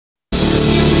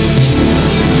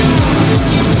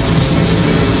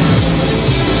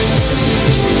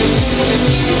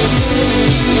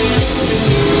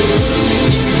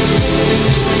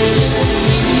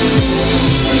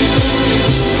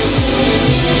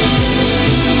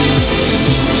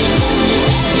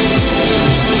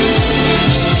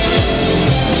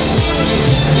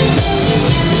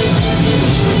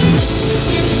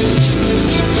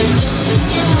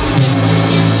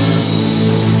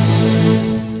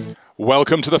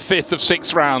Welcome to the fifth of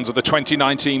 6 rounds of the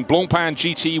 2019 Blancpain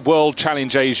GT World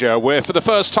Challenge Asia, where for the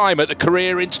first time at the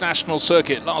career international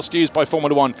circuit, last used by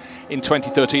Formula One in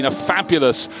 2013, a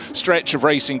fabulous stretch of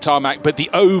racing tarmac, but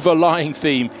the overlying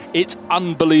theme, it's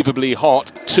unbelievably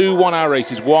hot. 2 one-hour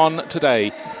races, one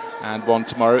today and one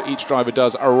tomorrow. Each driver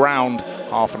does around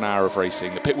half an hour of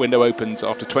racing. The pit window opens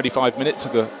after 25 minutes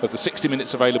of the 60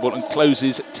 minutes available and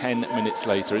closes 10 minutes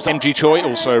later. It's MG Choi,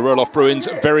 also Roelof Bruins,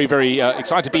 very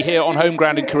excited to be here on home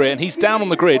ground in Korea, and he's down on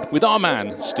the grid with our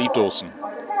man, Steve Dawson.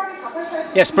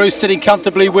 Yes, Bruce, sitting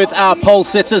comfortably with our pole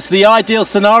sitters. The ideal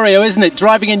scenario, isn't it?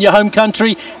 Driving in your home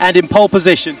country and in pole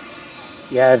position.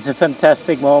 Yeah, it's a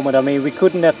fantastic moment. I mean, we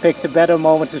couldn't have picked a better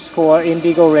moment to score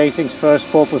Indigo Racing's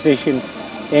first pole position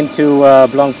into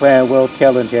Blancpain World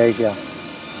Challenge Asia.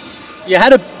 You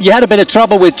had a bit of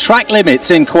trouble with track limits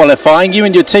in qualifying. You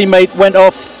and your teammate went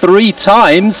off 3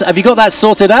 times. Have you got that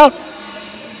sorted out?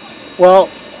 Well,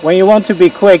 when you want to be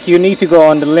quick, you need to go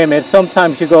on the limit.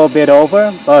 Sometimes you go a bit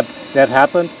over, but that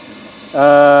happens.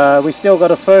 We still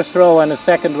got a first row and a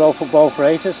second row for both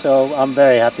races, so I'm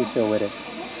very happy still with it.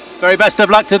 Very best of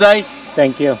luck today.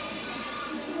 Thank you.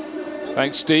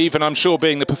 Thanks, Steve, and I'm sure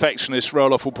being the perfectionist,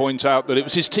 Roelof will point out that it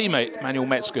was his teammate, Manuel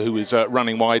Metzger, who was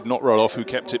running wide, not Roelof, who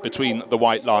kept it between the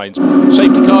white lines.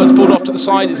 Safety car is pulled off to the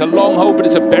side. It's a long hole, but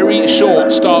it's a very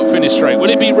short start-finish straight. Will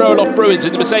it be Roelof Bruins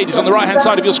in the Mercedes on the right-hand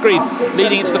side of your screen,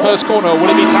 leading into the first corner, or will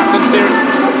it be Sathian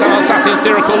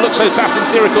Thirical? Looks so Sathian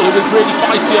Thirical, who was really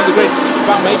feisty on the grid,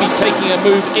 about maybe taking a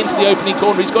move into the opening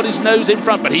corner. He's got his nose in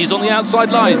front, but he's on the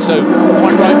outside line, so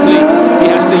quite rightfully he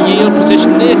has to yield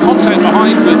position near contact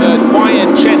behind with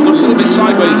YEONGAM, got a little bit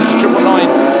sideways in the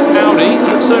 999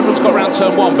 Audi. Looks so everyone's got around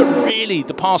turn 1, but really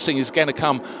the passing is going to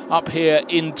come up here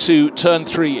into turn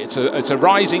 3. It's a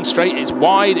rising straight, it's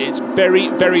wide, it's very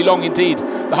long indeed.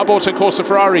 The Hub Auto Corsa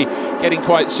Ferrari getting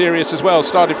quite serious as well.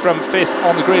 Started from 5th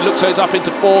on the grid, looks so it's up into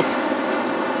 4th.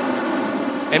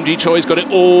 MG Choi's got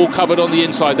it all covered on the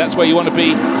inside. That's where you want to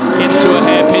be, into a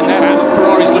hairpin. That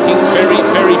Ferrari's looking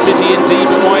very busy indeed,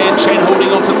 but YEONGAM holding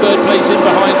on to 3rd place in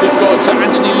behind. We've got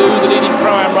Anthony Liu, the leading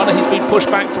Pro-Am runner. He's been pushed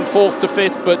back from 4th to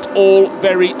 5th, but all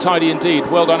very tidy indeed.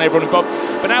 Well done everyone involved.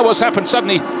 But now what's happened,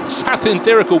 suddenly Sathian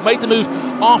Thirical made the move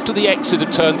after the exit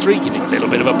of turn 3, giving a little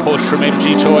bit of a push from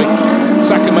MG Choi.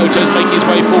 Sakamoto's making his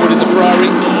way forward in the Ferrari.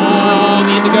 Oh,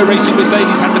 the Indigo Racing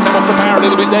Mercedes had to come off the power a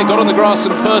little bit there, got on the grass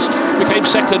and first, became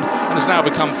 2nd and has now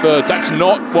become 3rd. That's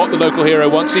not what the local hero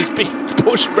wants. He's being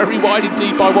pushed very wide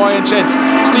indeed by YEONGAM.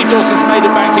 Steve Dawson's made it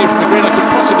back here from the grid. I could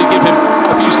possibly give him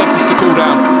a few seconds to cool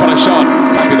down, but I shan't.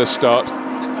 Fabulous start.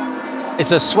 It's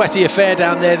a sweaty affair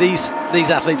down there. These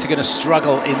athletes are going to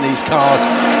struggle in these cars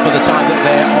for the time that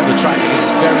they're on the track, because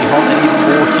it's very hot and even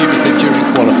more humid than during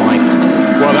qualifying.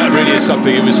 Well, that really is something.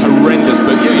 It was horrendous,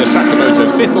 but Yuya Sakamoto,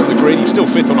 5th on the grid. He's still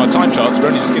 5th on our time charts. We're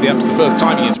only just getting up to the first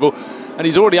timing interval, and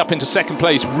he's already up into 2nd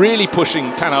place, really pushing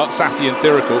Tanart Sathian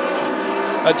Thirical.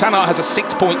 Tanart has a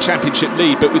 6-point championship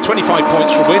lead, but with 25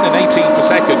 points for a win and 18 for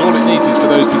 2nd, all it needs is for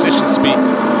those positions to be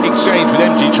exchanged, with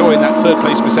MG Choi in that 3rd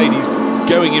place Mercedes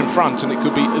going in front, and it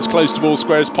could be as close to all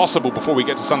square as possible before we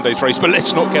get to Sunday's race. But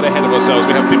let's not get ahead of ourselves.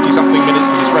 We have 50-something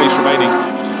minutes of this race remaining.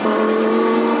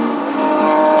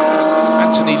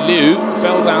 Anthony Liu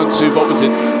fell down to, what was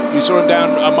it? We saw him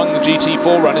down among the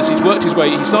GT4 runners. He's worked his way.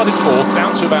 He started 4th,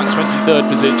 down to about 22nd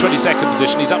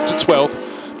position. He's up to 12th.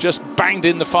 Just banged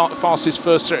in the fastest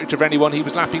first sector of anyone. He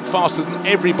was lapping faster than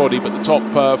everybody but the top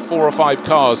 4 or 5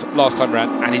 cars last time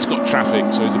around, and he's got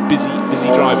traffic, so he's a busy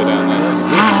driver down there. Yeah,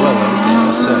 really well though, isn't he, I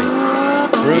must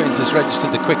say. Bruins has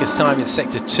registered the quickest time in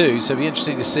sector 2, so it'll be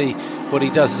interesting to see what he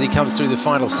does as he comes through the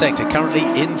final sector. Currently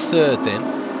in 3rd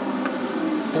then,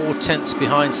 4 tenths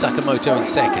behind Sakamoto in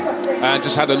 2nd. And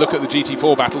just had a look at the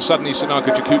GT4 battle. Suddenly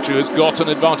Sunaka Jakuchu has got an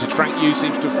advantage. Frank Yu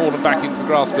seems to have fallen back into the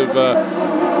grasp of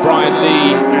Brian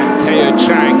Lee and Ko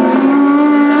Chang.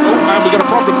 Oh, and we've got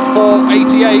a problem for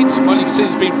 88. Well, you can see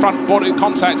there's been front body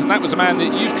contact, and that was a man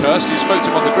that you've cursed. You spoke to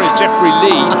him on the grid, Jeffrey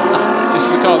Lee. This is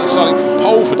the car that's starting from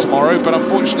pole for tomorrow, but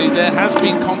unfortunately there has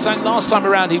been contact. Last time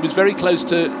around he was very close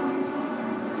to...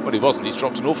 Well, he wasn't. He's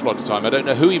dropped an awful lot of time. I don't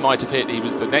know who he might have hit. He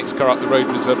was, the next car up the road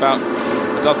was about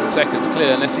a dozen seconds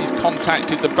clear, unless he's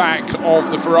contacted the back of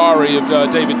the Ferrari of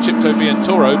David Chipto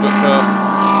Biantoro. But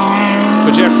for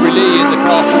Jeffrey Lee in the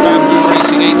Craft Bamboo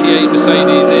Racing 88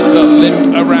 Mercedes, it's a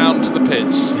limp around to the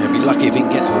pits. Yeah, be lucky if he can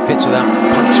get to the pits without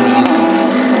puncturing his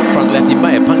front left. He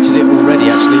may have punctured it already,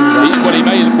 actually. Well, he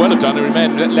may well have done, or he may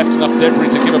have left enough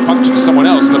debris to give a puncture to someone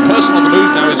else. And the person on the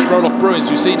move now is Roelof Bruins.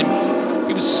 You've seen him.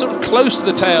 He was sort of close to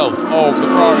the tail of the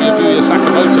Ferrari of Yuya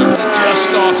Sakamoto, but he just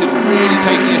started really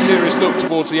taking a serious look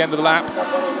towards the end of the lap.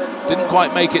 Didn't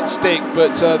quite make it stick,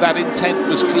 but that intent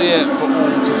was clear for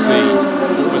all to see.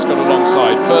 Almost got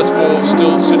alongside. First four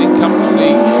still sitting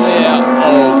comfortably clear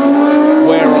of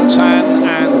YEONGAM,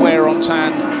 and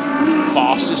YEONGAM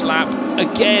fastest lap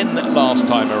again last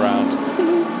time around.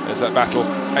 There's that battle,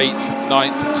 8th,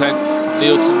 9th and 10th.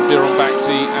 Nielsen, Biron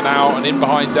Bakti and Au, and in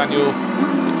behind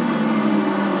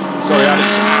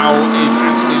Alex Au is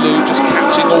Anthony Liu, just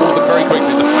catching all of them very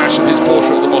quickly. The flash of his Porsche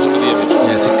at the bottom of the image.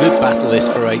 Yeah, it's a good battle this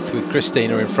for 8th with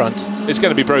Christina in front. It's going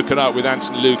to be broken up with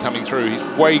Anthony Liu coming through. He's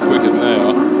way quicker than they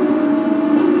are.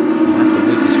 He'll have to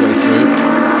move his way through.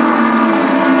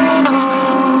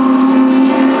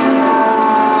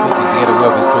 So hoping to get a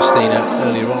word with Christina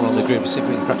earlier on the group. See if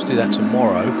we can perhaps do that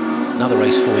tomorrow. Another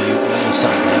race for you on the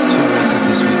Sunday. 2 races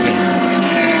this weekend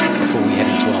before we head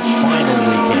into our final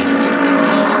weekend.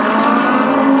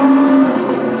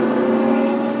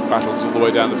 Battles all the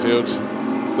way down the field.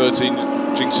 13,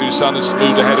 Jingsu Sun has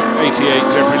moved ahead of 88,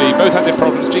 Jeffrey Lee. Both had their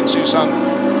problems. Jingsu Sun,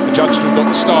 judged to have got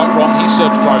the start wrong. He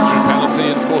served a drive-through penalty,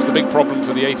 and of course the big problem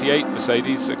for the 88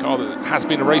 Mercedes, a car that has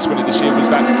been a race winner this year, was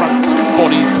that front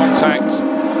body contact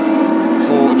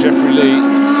for Jeffrey Lee.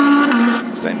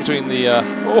 Staying between the...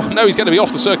 oh no, he's going to be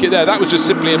off the circuit there. That was just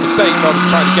simply a mistake rather than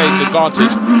trying to gain an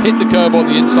advantage. Hit the curb on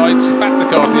the inside, spat the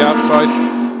car to the outside.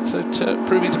 So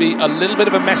proving to be a little bit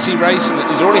of a messy race, and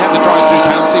he's already had the drive-through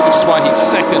penalty, which is why he's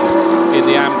second in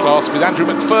the AM class, with Andrew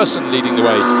McPherson leading the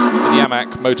way in the Yamaha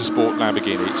Motorsport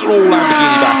Lamborghini. It's all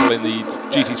Lamborghini battle in the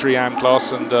GT3 AM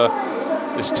class, and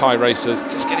this Thai racer's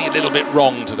just getting a little bit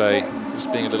wrong today,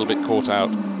 just being a little bit caught out.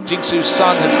 Jingsu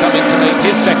Sun has come in to make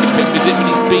his second pit visit, but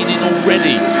he's been in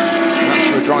already. And that's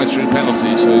for a drive-through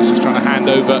penalty, so he's just trying to hand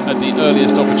over at the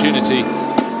earliest opportunity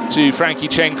to Frankie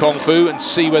Chen Kung Fu and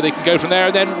see where they can go from there.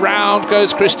 And then round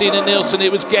goes Christina Nielsen. It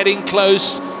was getting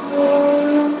close.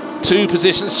 2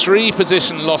 positions, 3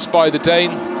 positions lost by the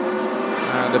Dane.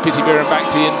 And Biron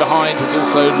Bakti in behind has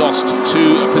also lost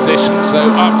 2 positions. So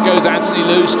up goes Anthony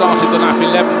Liu, started the lap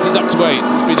 11th, he's up to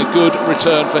 8th. It's been a good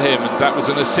return for him, and that was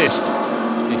an assist,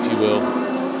 if you will.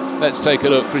 Let's take a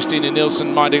look. Christina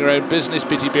Nielsen minding her own business.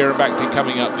 Biron Bakti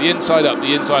coming up the inside, up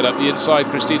the inside, up the inside.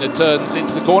 Christina turns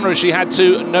into the corner as she had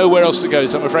to, nowhere else to go.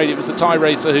 So I'm afraid it was the Thai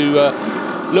racer who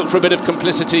looked for a bit of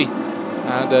complicity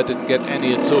and didn't get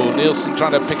any at all. Nielsen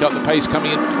trying to pick up the pace,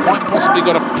 coming in, quite possibly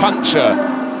got a puncture.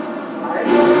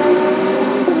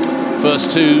 First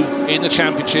 2 in the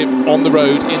championship on the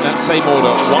road in that same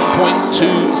order.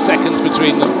 1.2 seconds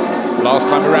between them. Last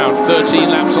time around, 13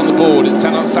 laps on the board. It's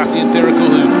Tanat Sathian Thirikul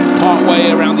who, part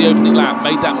way around the opening lap,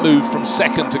 made that move from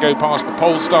second to go past the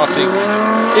pole starting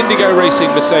Indigo Racing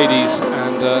Mercedes,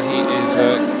 and he is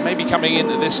maybe coming in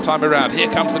this time around. Here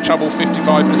comes the Trouble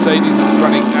 55 Mercedes, and is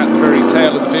running at the very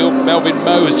tail of the field. Melvin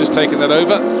Moe has just taken that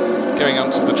over, going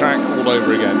onto the track all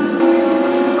over again.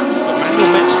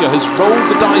 Manuel Metzger has rolled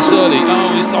the dice early.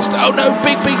 Oh, he's lost. Oh no,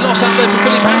 big loss out there for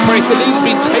Philippe Hamprey. The lead's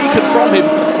been taken from him.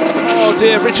 Oh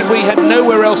dear, Richard Wee had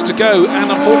nowhere else to go, and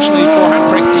unfortunately for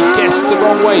Hamprecht, he guessed the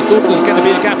wrong way, thought there was going to be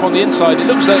a gap on the inside. It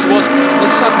looks like it was, and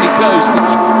suddenly closed. The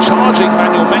charging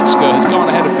Manuel Metzger has gone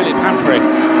ahead of Philippe Hamprecht.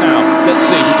 Now, let's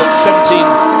see, we've got 17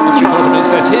 and 3/4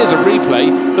 minutes left. Here's a replay.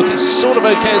 Look, it's sort of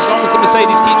okay as long as the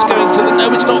Mercedes keeps going to the...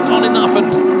 No, it's not gone enough, and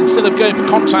instead of going for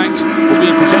contact, or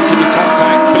being presented with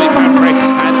contact, Philippe Hamprecht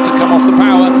had to come off the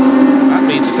power. That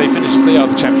means if they finish as they are,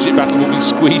 the championship battle will be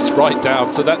squeezed right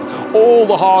down. So that all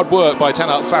the hard work by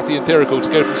Tanat Sathian Thirikul to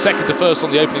go from second to first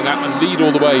on the opening lap and lead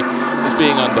all the way is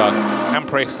being undone.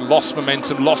 Hamprecht lost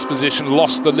momentum, lost position,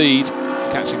 lost the lead.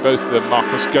 Catching both of them,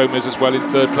 Marcos Gomez as well in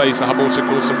third place. The Hub Auto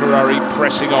Corsa Ferrari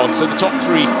pressing on. So the top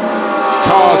 3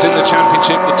 cars in the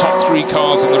championship, the top 3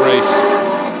 cars in the race.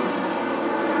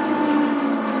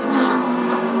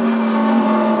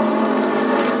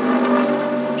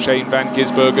 Shane van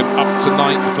Gisbergen up to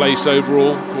 9th place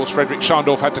overall. Of course, Frederick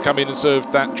Schandorf had to come in and serve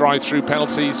that drive-through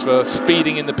penalties for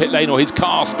speeding in the pit lane, or his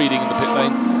car speeding in the pit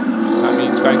lane. That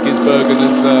means van Gisbergen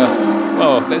is,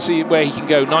 well, let's see where he can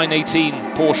go. 918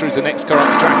 Porsche is the next car up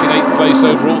the track in 8th place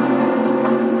overall.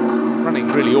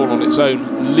 Running really all on its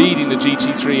own, leading the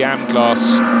GT3 AM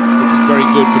class. Looking very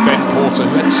good for Ben Porter,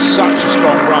 who had such a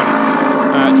strong run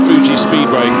at Fuji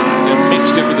Speedway. They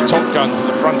mixed it with the top guns in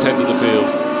the front end of the field.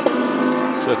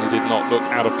 Certainly did not look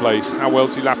out of place. How well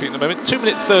is he lapping at the moment? 2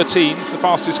 minute 13, it's the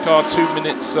fastest car, 2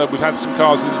 minutes. We've had some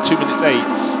cars in the 2 minutes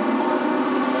 8s.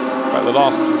 In fact, the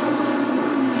last,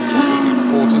 just looking for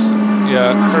Portis,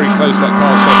 yeah, very close, that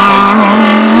car's best pace.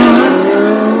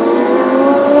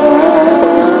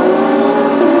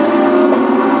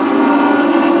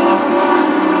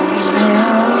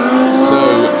 So,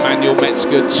 Manuel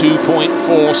Metzger,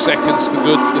 2.4 seconds. The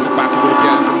good, there's a battle with the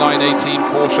 918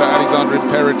 Porsche Alexander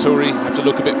Imperatori. Have to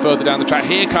look a bit further down the track.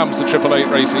 Here comes the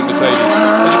 888 Racing Mercedes.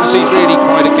 As you can see, really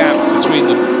quite a gap between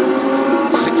them.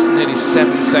 Nearly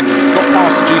 7 seconds. He's got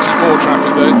past the GT4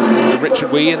 traffic though.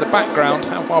 Richard Wee in the background.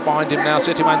 How far behind him now?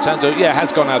 City Mantanzo, yeah,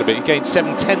 has gone out a bit. He gained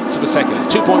 7/10 of a second. It's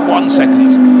 2.1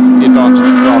 seconds the advantage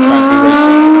for Blancpain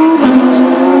Racing.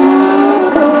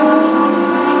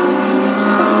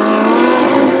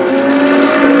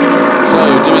 So,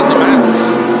 doing the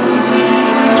maths,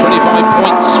 25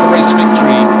 points for race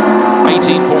victory,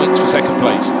 18 points for second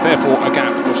place, therefore a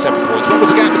gap of 7 points. What was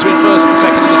the gap between first and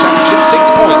second in the championship? 6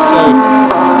 points. So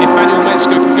if Manuel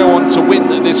Metzger can go on to win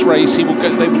this race, they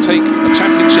will take a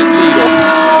championship lead, or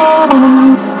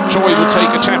Joy will take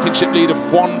a championship lead of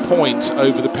 1 point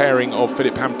over the pairing of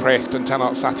Philipp Hamprecht and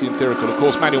Tanart Satyanthirakul. Of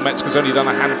course, Manuel Metzger's only done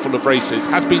a handful of races,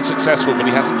 has been successful, but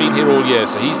he hasn't been here all year,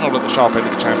 so he's not at the sharp end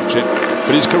of the championship.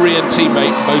 But his Korean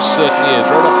teammate most certainly is.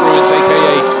 Roloff Bruins,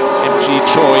 aka MG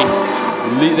Choi,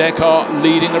 their car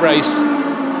leading the race.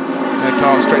 Their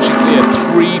car stretching clear,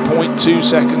 3.2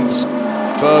 seconds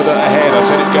further ahead. I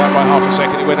said it'd go out by half a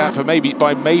second. It went out for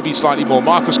maybe slightly more.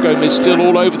 Marcus Gomez still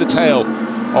all over the tail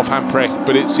of Hamprecht,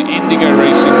 but it's the Indigo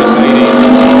Racing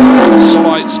Mercedes.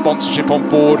 Solid sponsorship on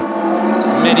board.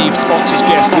 Many sponsors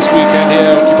guests this weekend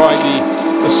here occupying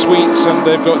the suites, and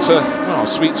they've got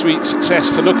sweet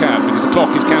success to look at because the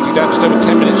clock is counting down, just over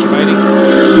 10 minutes remaining.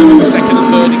 Second and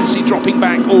third, you can see dropping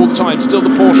back all the time. Still the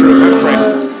Porsche of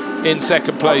Hamprecht in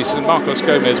second place, and Marcos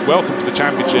Gomez, welcome to the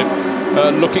championship,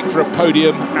 looking for a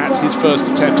podium at his first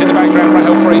attempt. In the background,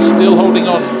 Rahel Frey still holding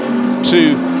on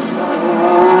to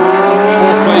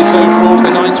fourth place overall in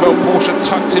the 912 Porsche,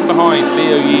 tucked in behind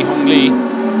Liu Yihong Li.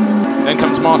 Then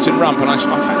comes Martin Rump, and I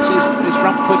fancy his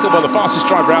Rump quicker. Well, the fastest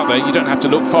driver out there, you don't have to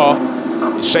look far.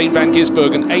 It's Shane van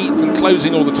Gisbergen, 8th and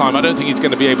closing all the time. I don't think he's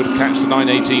going to be able to catch the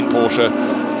 918 Porsche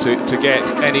to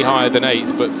get any higher than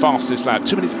 8th, but fastest lap,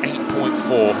 2 minutes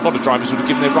 8.4. A lot of drivers would have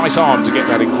given their right arm to get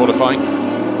that in qualifying.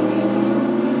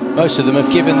 Most of them have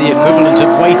given the equivalent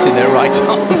of weight in their right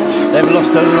arm. They've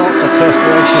lost a lot of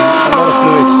perspiration, a lot of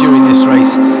fluids during this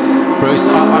race. Bruce,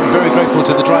 I'm very grateful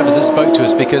to the drivers that spoke to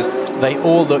us because they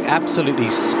all look absolutely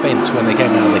spent when they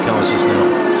came out of their cars just now.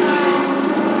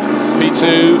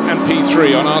 P2 and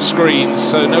P3 on our screens,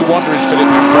 so no wonder it's Philipp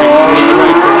Hamprecht falling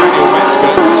away from Manuel Metzger.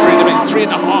 It's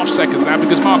 3.5 seconds now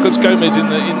because Marcos Gomez in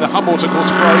the Humboldt course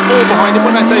Ferrari more behind him.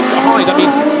 When I say behind, I mean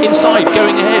inside,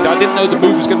 going ahead. I didn't know the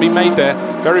move was going to be made there.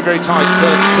 Very, very tight,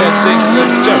 turn 6, and then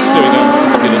just doing a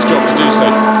fabulous job to do so.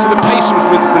 So the pace was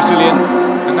with the Brazilian,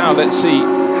 and now let's see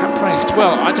Hamprecht.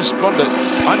 Well, I just wondered,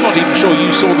 I'm not even sure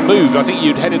you saw the move. I think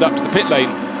you'd headed up to the pit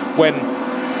lane when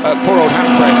poor old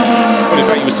Hamprecht, well in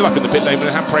fact he was still up in the pit lane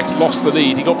when Hamprecht lost the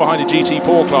lead. He got behind a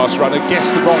GT4 class runner,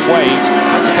 guessed the wrong way,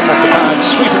 had to come off the pad,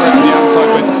 sweeping around the outside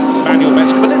went Manuel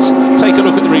Metzger. But let's take a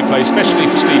look at the replay, especially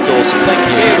for Steve Dawson. Thank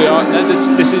you. Here we are.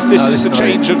 This is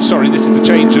the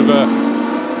change of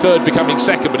third becoming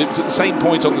second, but it was at the same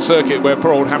point on the circuit where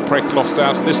poor old Hamprecht lost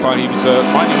out, and this time he was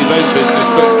minding his own business,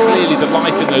 but clearly the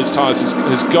life in those tyres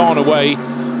has gone away.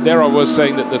 There I was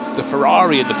saying that the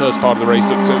Ferrari in the first part of the race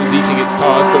looked so it was eating its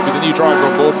tyres, but with the new driver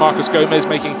on board, Marcos Gomez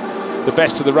making the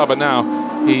best of the rubber now,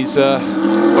 he's not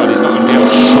going to be able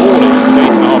to surely,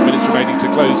 with 8.5 minutes remaining to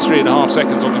close, 3.5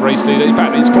 seconds on the race leader. In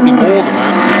fact, it's probably more than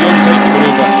that because the overtaking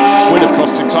maneuver would have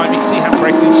cost him time. You can see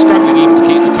Hamprecht is struggling even to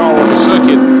keep the car on the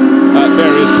circuit at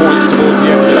various points towards the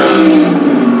end of the lap.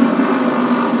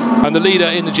 And the leader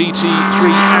in the GT3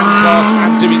 AM class,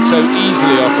 and doing so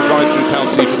easily after a drive-through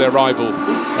penalty for their rival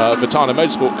Vitana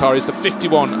Motorsport car, is the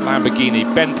 51 Lamborghini.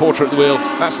 Ben Porter at the wheel.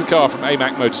 That's the car from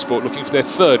AMAC Motorsport, looking for their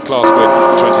third class win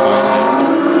in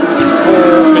 2019.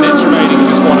 4 minutes remaining in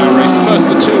this 1 hour race. The first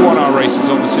of the 2 1 hour races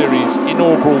on the series'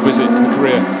 inaugural visit to the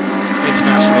Korea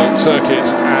International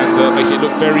Circuit, and making it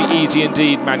look very easy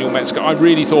indeed, Manuel Metzger. I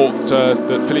really thought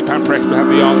that Philipp Hamprecht would have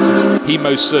the answers. He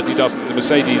most certainly doesn't. The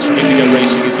Mercedes from Indigo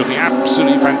Racing is looking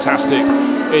absolutely fantastic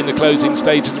in the closing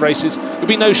stage of the races. It would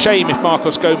be no shame if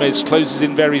Marcos Gomez closes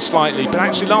in very slightly, but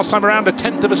actually last time around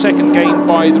 1/10 of a second gained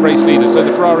by the race leader, so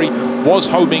the Ferrari was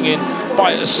homing in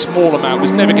by a small amount,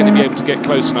 was never going to be able to get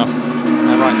close enough.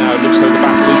 And right now it looks like the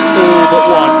battle is all but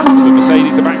won for the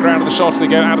Mercedes. The background of the shot, they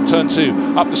go out of turn 2,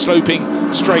 up the sloping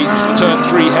straight to turn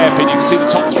 3 hairpin. You can see the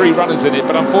top 3 runners in it,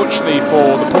 but unfortunately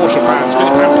for the Porsche fans,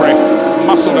 Philipp Hamprecht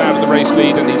muscled out of the race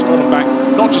lead and he's fallen back,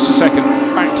 not just a second,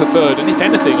 back to 3rd. And if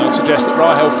anything, I'd suggest that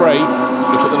Rahel Frey,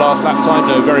 look at the last lap time,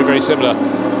 no, very, very similar,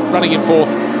 running in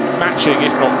 4th, matching,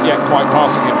 if not yet quite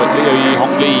passing him, but Liu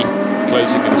Yihong Li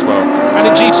closing in as well. And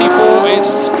in GT4,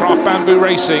 it's Craft Bamboo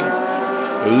Racing.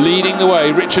 Leading the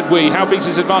way, Richard Wee. How big's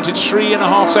his advantage?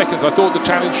 3.5 seconds. I thought the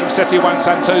challenge from Setiawan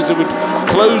Santosa would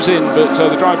close in, but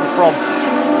the driver from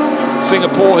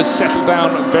Singapore has settled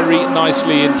down very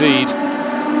nicely indeed.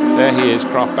 There he is,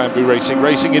 Craft Bamboo Racing,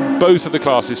 racing in both of the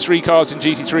classes. 3 cars in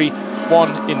GT3,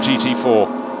 1 in GT4.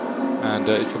 And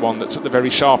it's the one that's at the very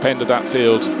sharp end of that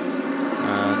field.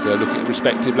 And looking at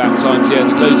respective lap times, yeah,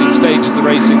 the closing stages of the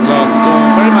racing class, it's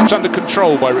all very much under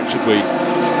control by Richard Wee.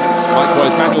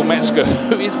 Likewise, Manuel Metzger,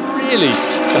 who is really,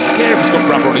 doesn't care if he's got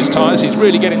rubber on his tyres, he's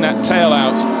really getting that tail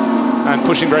out and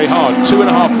pushing very hard.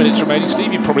 2.5 minutes remaining.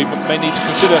 Steve, you probably may need to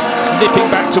consider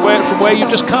nipping back to from where you've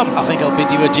just come. I think I'll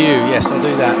bid you adieu. Yes, I'll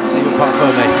do that. See you apart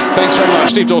from me. Thanks very much.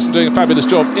 Steve Dawson doing a fabulous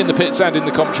job in the pits and in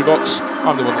the commentary box.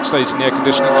 I'm the one that stays in the air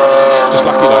conditioning. Just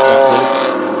lucky like that,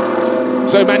 really.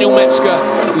 So Manuel Metzger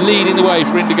leading the way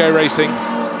for Indigo Racing.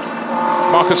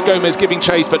 Marcos Gomez giving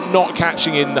chase but not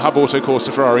catching in the Hub Auto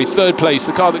Corsa Ferrari. 3rd place,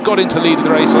 the car that got into the lead of the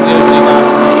race on the opening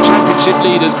lap. Championship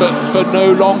leaders, but for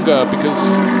no longer, because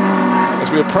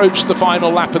as we approach the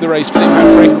final lap of the race, Philip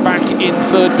Hambrick back in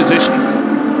 3rd position.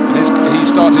 And he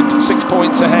started 6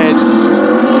 points ahead of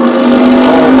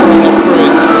Roloff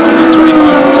Bruins, but 25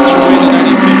 points for win and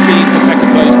only 15 for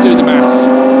 2nd place. Do the maths.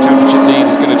 Championship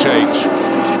lead is going to change.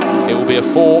 It will be a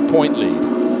 4-point lead.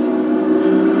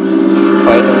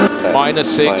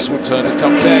 -6 will turn to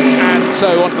top 10, and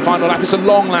so on to the final lap. It's a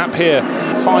long lap here,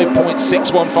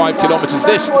 5.615 kilometres.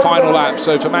 This the final lap,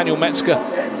 so for Manuel Metzger,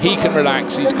 he can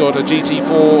relax. He's got a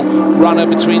GT4 runner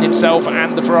between himself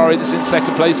and the Ferrari that's in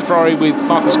 2nd place. The Ferrari with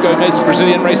Marcos Gomez, the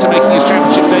Brazilian racer, making his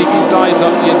championship debut, dives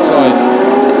up the inside.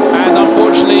 And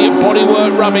unfortunately,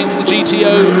 bodywork rubbing for the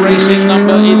GTO Racing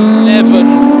number 11.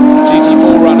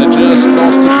 GT4 runner just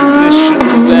lost a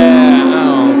position there.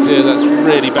 Oh dear, that's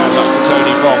really bad luck for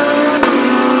Tony Fong.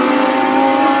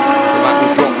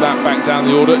 Drop that back down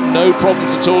the order. No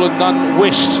problems at all, and none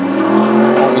wished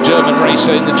on the German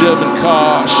racer in the German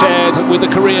car, shared with the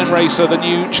Korean racer, the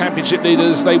new championship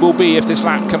leaders they will be if this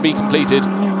lap can be completed.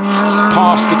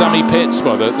 Past the dummy pits,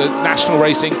 well, the national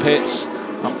racing pits,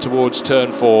 up towards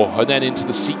turn 4, and then into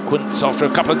the sequence after a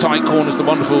couple of tight corners, the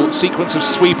wonderful sequence of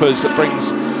sweepers that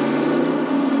brings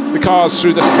the cars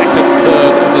through the 2nd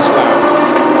third of this lap.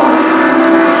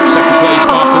 2nd place,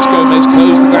 Marcos Gomez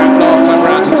closed the gap last time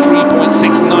around to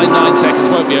 3.699 seconds.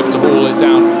 Won't be able to haul it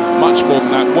down much more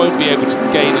than that. Won't be able to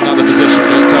gain another position.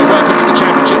 But welcome to the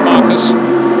championship, Marcus.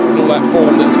 And all that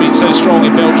form that's been so strong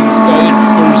in Belgium,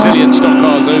 Brazilian stock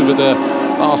cars over the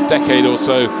last decade or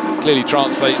so clearly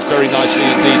translates very nicely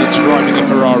indeed into driving a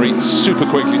Ferrari super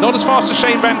quickly. Not as fast as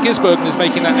Shane Van Gisbergen is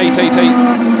making that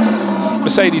 888.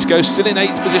 Mercedes goes still in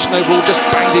 8th position overall, just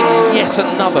banged in yet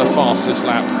another fastest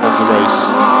lap of the race.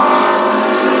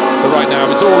 But right now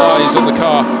it's all eyes on the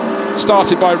car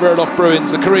started by Roloff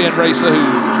Bruins, the Korean racer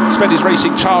who spent his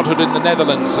racing childhood in the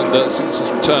Netherlands and since has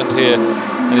returned here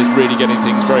and is really getting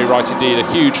things very right indeed. A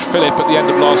huge fillip at the end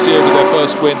of last year with their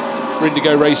first win for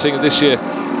Indigo Racing, and this year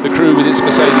the crew with its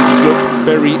Mercedes has looked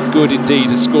very good indeed,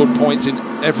 has scored points in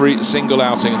every single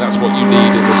outing, and that's what you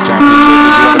need in this championship if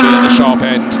you want to be at the sharp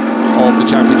end of the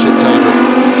championship table.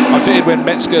 I feared when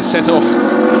Metzger set off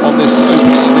on this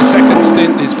second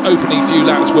stint, his opening few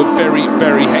laps were very,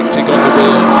 very hectic on the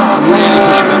wheel, really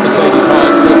pushing that Mercedes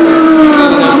hard, but he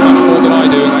clearly knows much more than I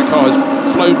do, and that car has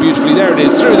flown beautifully. There it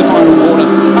is, through the final corner,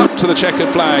 up to the checkered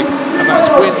flag, and that's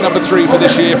win number 3 for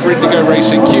this year for Indigo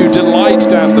Racing. Q delight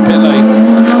down the pit lane,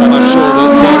 and I'm sure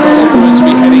that Roloff Bruins will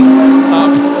be heading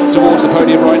up towards the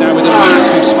podium right now with a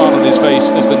massive smile on his face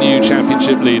as the new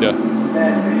championship leader.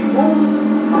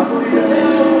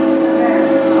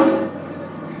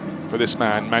 For this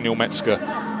man, Manuel Metzger,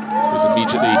 who's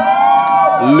immediately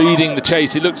leading the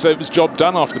chase. It looks like it was job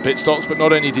done after the pit stops, but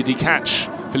not only did he catch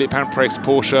Philippe Hamprecht's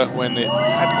Porsche when it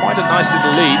had quite a nice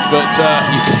little lead, but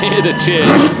you can hear the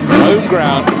cheers. Home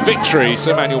ground, victory.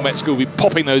 So Manuel Metzger will be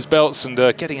popping those belts and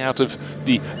getting out of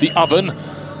the oven,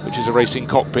 which is a racing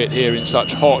cockpit here in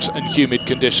such hot and humid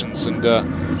conditions. And,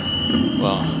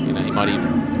 well, you know, he might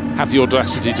even have the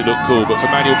audacity to look cool, but for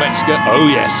Manuel Metzger, oh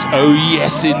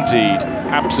yes indeed.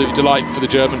 Absolute delight for the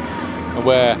German. And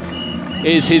where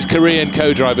is his Korean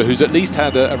co-driver, who's at least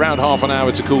had around half an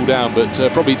hour to cool down, but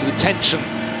probably to the tension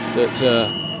that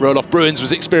Roloff Bruins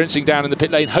was experiencing down in the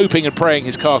pit lane, hoping and praying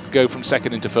his car could go from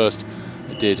 2nd into 1st.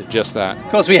 It did just that. Of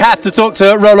course, we have to talk to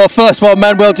Roloff first while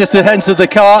Manuel just entered the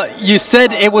car. You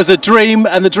said it was a dream,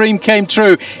 and the dream came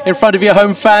true in front of your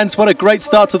home fans. What a great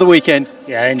start to the weekend.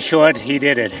 Yeah, in short, he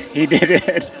did it. He did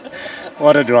it.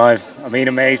 What a drive. I mean,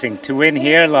 amazing. To win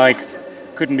here, like,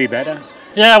 couldn't be better.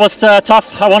 Yeah, it was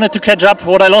tough. I wanted to catch up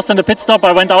what I lost in the pit stop.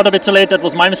 I went out a bit too late. That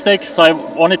was my mistake. So I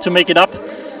wanted to make it up.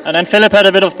 And then Philip had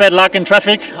a bit of bad luck in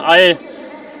traffic.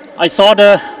 I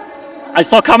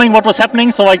saw coming what was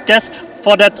happening, so I guessed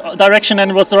for that direction,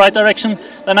 and it was the right direction.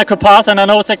 Then I could pass, and I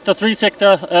know sector 2,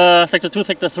 sector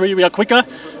 3, we are quicker.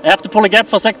 I have to pull a gap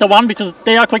for sector 1 because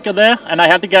they are quicker there, and I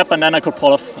had the gap, and then I could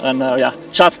pull off. And yeah,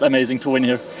 just amazing to win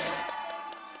here.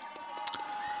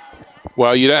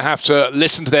 Well, you don't have to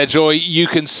listen to their joy. You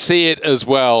can see it as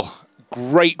well.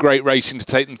 Great, great racing to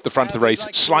take them to the front of the race.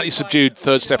 Slightly subdued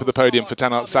third step of the podium for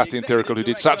Tanat Sati and Thirikul, who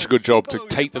did such a good job to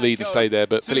take the lead and stay there.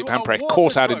 But Philippe Hamprecht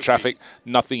caught out in traffic.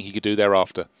 Nothing he could do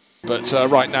thereafter. But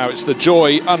right now it's the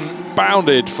joy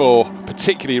unbounded for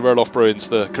particularly Roelof Bruins,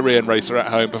 the Korean racer at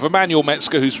home. But for Manuel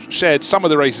Metzger, who's shared some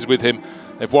of the races with him,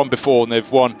 they've won before and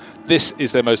they've won. This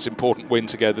is their most important win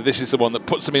together. This is the one that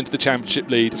puts them into the championship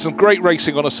lead. Some great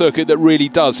racing on a circuit that really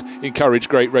does encourage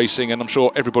great racing, and I'm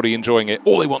sure everybody enjoying it.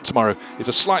 All they want tomorrow is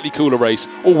a slightly cooler race.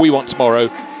 All we want tomorrow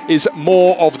is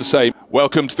more of the same.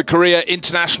 Welcome to the Korea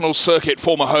International Circuit,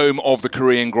 former home of the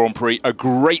Korean Grand Prix. A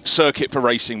great circuit for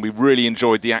racing. We really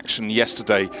enjoyed the action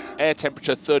yesterday. Air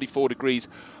temperature 34 degrees.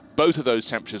 Both of those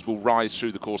temperatures will rise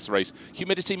through the course of the race.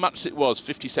 Humidity, much as it was,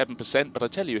 57%. But I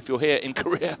tell you, if you're here in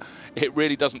Korea, it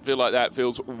really doesn't feel like that. It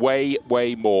feels way,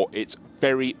 way more. It's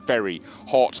very, very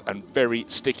hot and very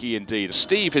sticky indeed.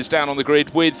 Steve is down on the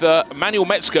grid with Manuel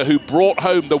Metzger, who brought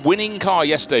home the winning car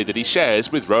yesterday that he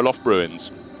shares with Roelof Bruins.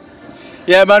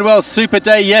 Yeah, Manuel, super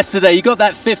day yesterday. You got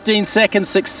that 15-second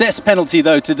success penalty,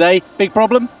 though, today. Big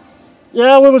problem?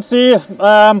 Yeah, we will see.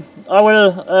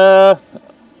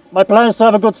 My plan is to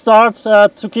have a good start,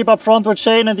 to keep up front with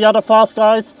Shane and the other fast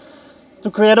guys, to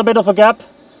create a bit of a gap,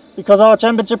 because our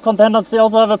championship contenders, they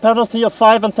also have a penalty of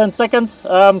 5 and 10 seconds.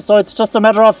 So it's just a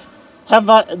matter of,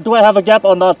 do I have a gap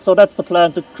or not? So that's the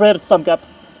plan, to create some gap.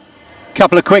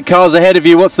 Couple of quick cars ahead of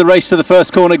you. What's the race to the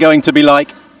first corner going to be like?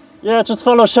 Yeah, just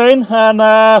follow Shane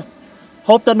and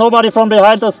hope that nobody from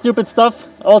behind does stupid stuff.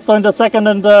 Also in the second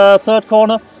and the third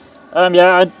corner.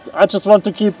 Yeah, I just want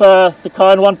to keep the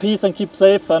car in one piece and keep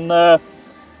safe, and I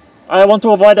want to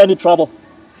avoid any trouble.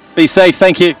 Be safe,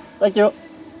 thank you. Thank you.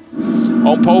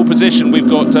 On pole position, we've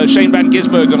got Shane van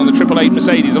Gisbergen on the 888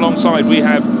 Mercedes. Alongside, we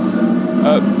have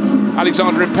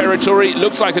Alexander Imperatori.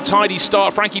 Looks like a tidy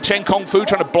start. Frankie Chen Kong Fu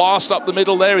trying to blast up the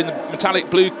middle there in the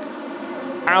metallic blue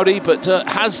Audi, but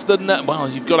has the, well,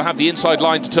 you've got to have the inside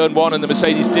line to turn 1, and the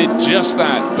Mercedes did just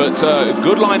that. But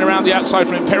good line around the outside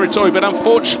from Imperatori, but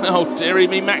unfortunately, oh dearie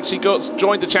me, Maxi Gotts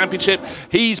joined the championship.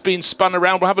 He's been spun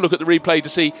around. We'll have a look at the replay to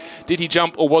see, did he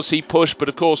jump or was he pushed? But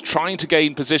of course, trying to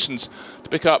gain positions to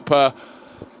pick up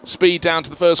speed down to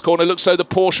the first corner. Looks so the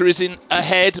Porsche is in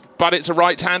ahead, but it's a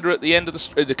right-hander at the end of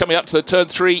the coming up to the turn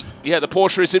 3. Yeah, the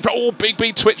Porsche is in front. Oh,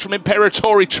 big twitch from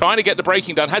Imperatori, trying to get the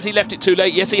braking done. Has he left it too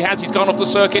late? Yes, he has. He's gone off the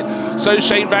circuit. So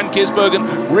Shane van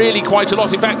Gisbergen, really quite a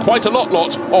lot. In fact, quite a lot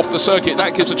off the circuit.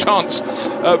 That gives a chance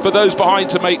for those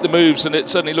behind to make the moves, and it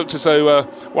certainly looked as though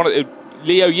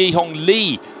Leo Yihong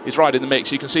Lee is right in the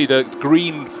mix. You can see the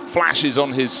green flashes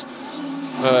on his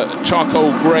charcoal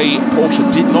grey Porsche.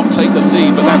 Did not take the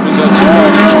lead, but that was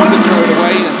trying to throw it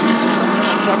away.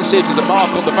 I'm trying to see if there's a mark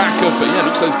on the back of, yeah,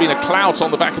 looks like there's been a clout on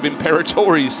the back of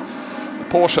Imperatori's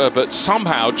Porsche, but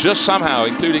somehow, just somehow,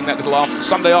 including that little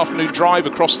Sunday afternoon drive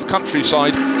across the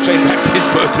countryside, Shane van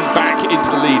Gisbergen back into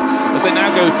the lead. As they now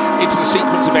go into the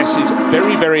sequence of S's,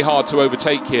 very, very hard to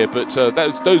overtake here, but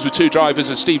those were two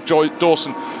drivers, as Steve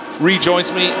Dawson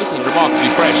rejoins me, looking remarkably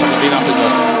fresh, having been up in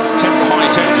the high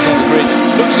temperatures on the grid.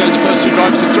 Looks as though the first two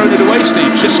drivers have thrown it away,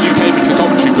 Steve. Just you came into the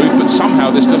commentary booth, but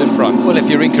somehow they're still in front. Well, if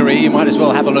you're in Korea, you might as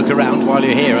well have a look around while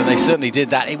you're here, and they certainly did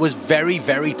that. It was very,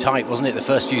 very tight, wasn't it? The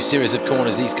first few series of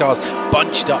corners, these cars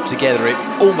bunched up together. It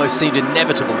almost seemed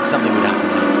inevitable that something would happen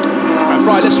there.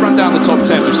 Right, let's run down the top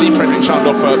 10. We've seen Frederick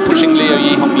Schandorf pushing Leo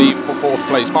Yihong Lee for 4th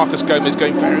place. Marcus Gomez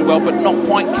going very well, but not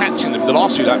quite catching them. The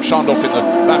last few laps, Schandorf in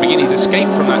that beginning, he's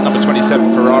escaped from that number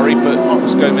 27 Ferrari, but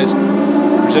Marcus Gomez,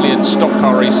 Brazilian stock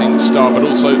car racing star, but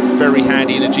also very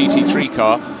handy in a GT3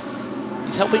 car.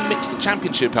 He's helping mix the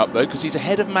championship up, though, because he's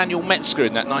ahead of Manuel Metzger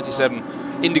in that 97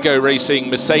 Indigo Racing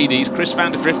Mercedes. Chris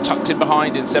van der Drift tucked in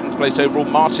behind in 7th place overall.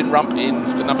 Martin Rump in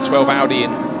the number 12 Audi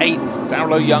in 8th.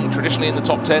 Darlow Young traditionally in the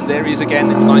top 10. There he is again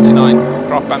in the 99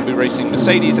 Craft Bamboo Racing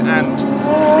Mercedes, and around the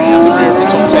rear of the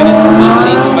top 10 in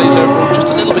 13th place overall.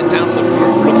 Just a little bit down the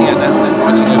group looking at now. They're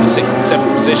fighting over 6th and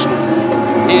 7th position.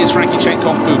 Here's Frankie Chen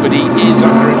Kong Fu, but he is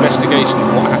under investigation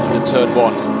for what happened at turn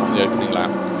 1 on the opening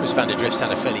lap. Chris van der Drift's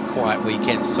had a fairly quiet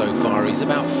weekend so far. He's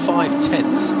about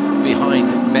 5/10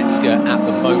 behind Metzger at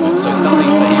the moment, so something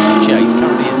for him to chase.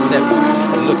 Currently in 7th,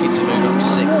 looking to move up to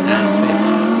 6th and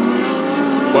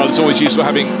 5th. Well, it's always useful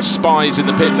having spies in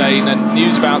the pit lane, and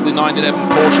news about the 911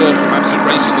 Porsche from Absolute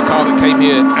Racing, the car that came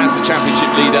here as the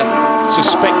championship leader.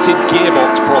 Suspected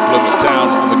gearbox problem down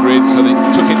on the grid, so they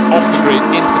took it off the grid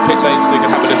into the pit lane so they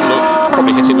could have a little look,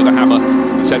 probably hit it with a hammer,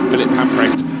 and sent Philip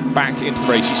Hamprecht back into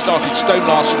the race. He started stone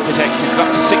last from pit exit,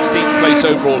 up to 16th place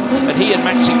overall, and he and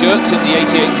Maxi Goertz in the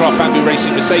 88 Craft Bamboo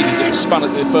Racing Mercedes that was spun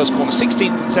at the first corner,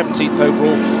 16th and 17th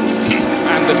overall.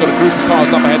 And they've got a group of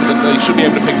cars up ahead of them they should be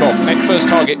able to pick off. Next first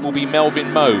target will be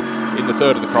Melvin Moe in the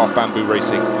third of the Craft Bamboo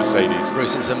Racing Mercedes.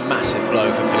 Bruce, it's a massive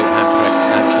blow for Philip Hamprecht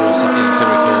and for Sathian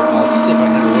Tirikul. I'll see if I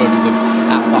can have a word with them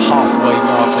at the halfway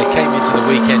mark. They came into the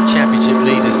weekend championship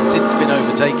leaders, since been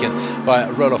overtaken by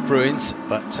Roloff Bruins,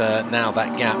 but now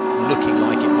that gap looking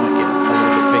like it might get a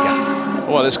little bit bigger.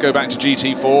 Well, let's go back to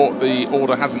GT4. The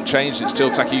order hasn't changed. It's still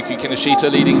Takayuki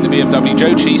Kinoshita leading the BMW.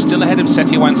 Joe Chi still ahead of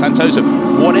Setiawan Santoso.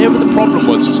 Whatever the problem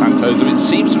was for Santoso, it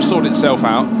seems to have sorted itself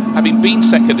out. Having been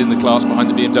second in the class behind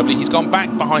the BMW, he's gone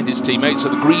back behind his teammates, so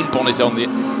the green bonnet on the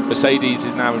Mercedes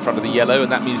is now in front of the yellow,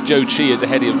 and that means Joe Chi is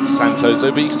ahead of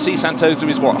Santoso. But you can see Santoso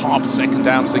is, what, half a second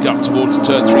down as they go up towards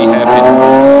turn 3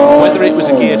 hairpin. Whether it was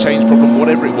a gear change problem,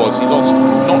 whatever it was, he lost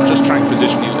not just track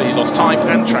position, he lost time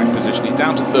and track position. He's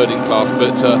down to third in class,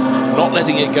 but not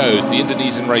letting it go as the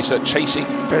Indonesian racer chasing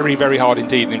very, very hard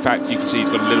indeed. And in fact, you can see he's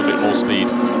got a little bit more speed.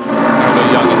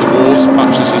 Young in the wars,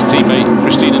 much as his teammate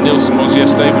Christina Nielsen was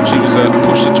yesterday when she was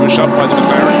pushed into a shove by the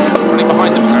McLaren. Running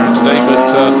behind the McLaren today, but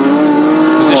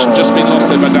position just been lost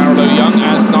there by Darrell Young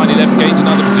as 911 gains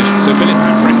another position. So Philip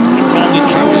Hamprecht went wrong in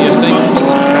traffic yesterday.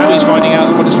 Now he's finding out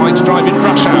what it's like to drive in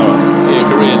rush hour here,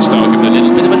 Korean style, giving a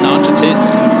little bit of a nudge at it.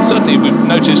 Certainly we've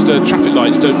noticed traffic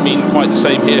lights don't mean quite the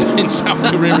same here in South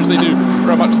Korea as they do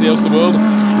very much the else of the world.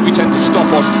 We tend to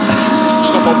stop on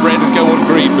red and go on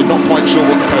green. We're not quite sure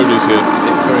what the code is here.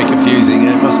 It's very confusing.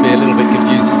 It must be a little bit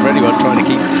confusing for anyone trying to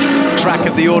keep track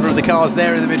of the order of the cars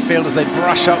there in the midfield as they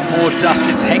brush up more dust.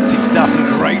 It's hectic stuff and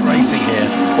great racing here.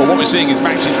 Well, what we're seeing is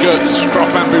Maxi Goertz,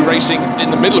 Craft Bamboo Racing,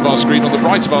 in the middle of our screen, on the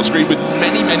right of our screen, with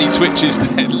many, many twitches.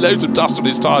 Loads of dust on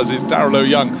his tyres is Darrell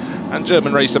Young, and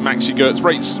German racer Maxi Goertz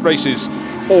races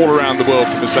all around the world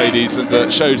for Mercedes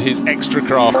and showed his extra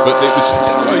craft, but it was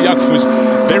Darrell Young was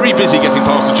very busy getting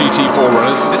past the GT4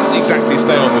 runners and didn't exactly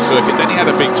stay on the circuit. Then he had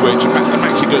a big twitch, and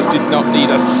Maxi Goertz did not need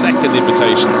a second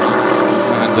invitation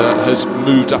and has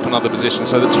moved up another position.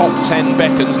 So the top 10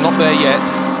 beckons, not there yet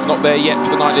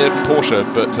for the 911 Porsche,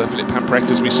 but Philip Hamprecht,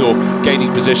 as we saw,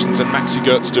 gaining positions, and Maxi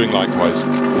Goertz doing likewise.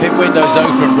 Pit window's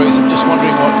open, Bruce. I'm just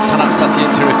wondering what Tanat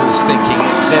Sathian Tirikul's thinking.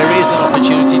 There is an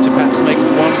opportunity to perhaps make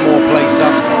one more place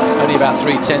up. Only about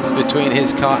 3/10 between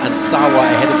his car and Sawa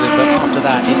ahead of him, but after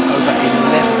that it's over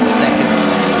 11 seconds,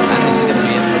 and this is going to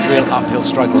be a real uphill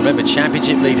struggle. Remember,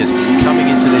 championship leaders coming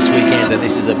into this weekend, and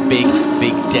this is a big,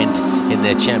 big dent in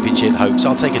their championship hopes.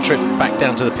 I'll take a trip back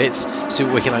down to the pits, see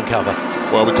what we can uncover.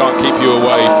 Well, we can't keep you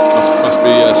away, must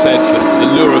be said. The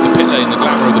lure of the pit lane, the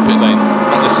glamour of the pit lane,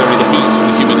 not necessarily the heat and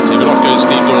the humidity, but off goes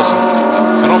Steve Dawson.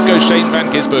 And off goes Shane van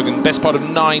Gisbergen, best part of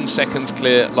 9 seconds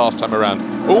clear last time around.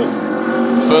 Oh,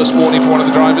 first warning for one of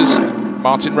the drivers,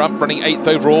 Martin Rump, running 8th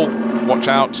overall. Watch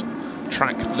out,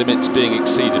 track limits being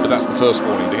exceeded, but that's the first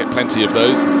warning. They get plenty of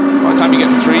those. By the time you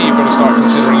get to 3, you've got to start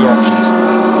considering your options.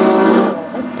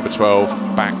 Number 12,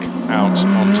 back out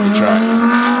onto the track.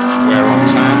 Wear on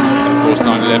tan, and of course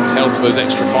 911 held for those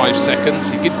extra 5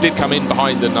 seconds. He did come in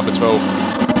behind the number 12,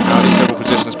 now he's several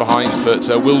positions behind, but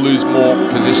will lose more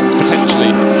positions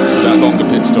potentially to that longer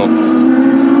pit stop.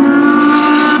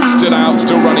 Still out,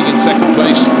 still running in 2nd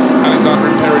place, Alexander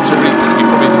Imperatori, going to be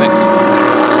probably the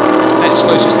next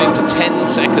closest thing to 10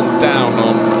 seconds down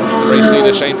on race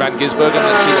leader Shane van Gisbergen.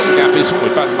 Let's see what the gap is. Oh,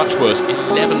 in fact, much worse,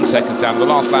 11 seconds down. The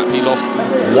last lap he lost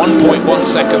 1.1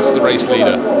 seconds to the race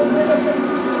leader.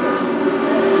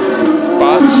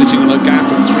 But sitting on a gap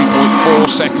of 3.4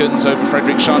 seconds over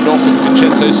Frederick Schandorf and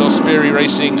Vincenzo Sospiri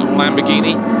Racing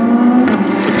Lamborghini.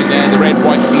 Looking there, the red,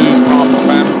 white, blue Craft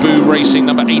Bamboo Racing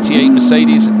number 88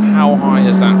 Mercedes. How high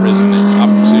has that risen? It's up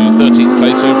to 13th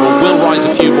place overall. Will rise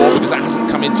a few more because that hasn't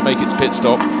come in to make its pit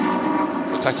stop.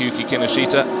 But Takayuki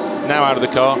Kinoshita now out of the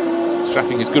car,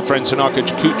 strapping his good friend Tanaka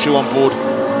Chikuchu on board.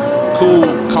 Cool,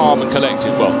 calm and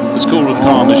collected. Well, as cool and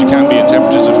calm as you can be in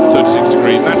temperatures of 36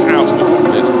 degrees, and that's out of the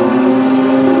cockpit.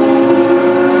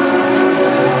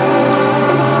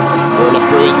 Roloff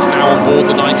Bruins now on board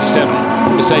the 97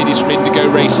 Mercedes from Indigo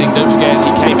Racing. Don't forget,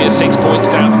 he came here 6 points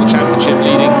down on the championship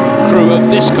leading crew of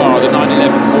this car, the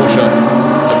 911 Porsche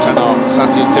of Tanat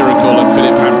Sathian Tirikul and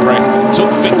Philip Hamprecht.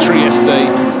 Took victory yesterday,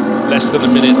 less than a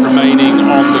minute remaining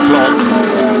on the clock.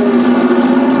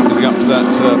 Coming up to that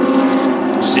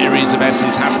series of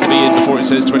S's has to be in before it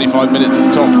says 25 minutes at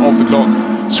the top of the clock.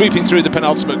 Sweeping through the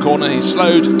penultimate corner, he's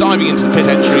slowed, diving into the pit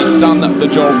entry, done the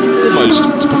job almost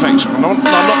to perfection. And I'm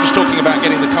not just talking about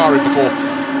getting the car in before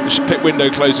the pit window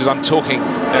closes, I'm talking,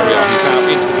 there we are, he's now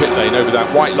into the pit lane over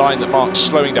that white line that marks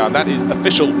slowing down. That is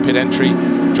official pit entry,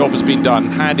 job has been done.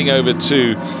 Handing over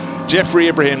to Jeffrey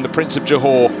Ibrahim, the Prince of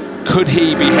Johor. Could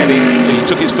he be heading, he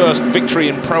took his first victory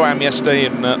in Pro-Am yesterday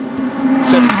in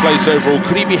 7th place overall.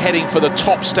 Could he be heading for the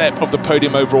top step of the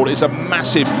podium overall? It's a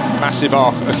massive, massive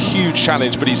arc, a huge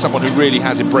challenge, but he's someone who really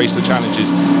has embraced the challenges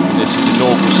in this his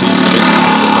inaugural season of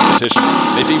international competition.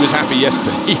 And if he was happy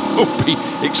yesterday, he will be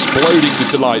exploding with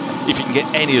delight if he can get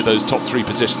any of those top 3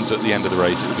 positions at the end of the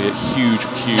race. It will be a huge,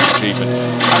 huge achievement.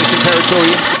 Alex Imperatori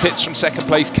into the pits from 2nd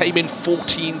place, came in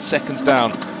 14 seconds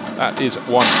down. That is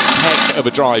one heck of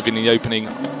a drive in the opening,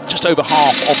 just over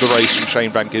half of the race from Shane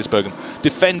Van Gisbergen.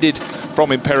 Defended from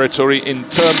Imperatori in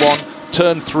turn 1,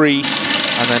 turn 3,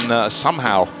 and then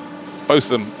somehow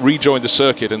both of them rejoined the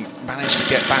circuit and managed to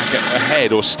get back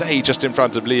ahead or stay just in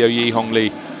front of Liu Yihong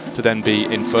to then be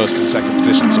in 1st and 2nd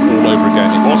positions all over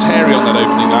again. It was hairy on that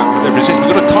opening lap, but we've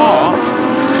got a car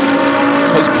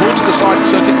has pulled to the side of the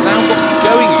circuit, now got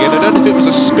going again. I don't know if it was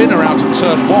a spinner out of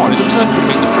turn 1. It looks like it could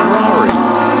be the Ferrari.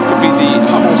 Could be the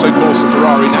Hub-Also Corsa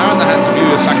Ferrari, now in the hands of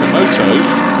Yuya Sakamoto.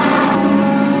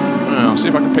 I'll see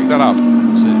if I can pick that up.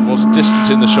 So it was distant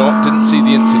in the shot, didn't see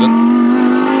the incident.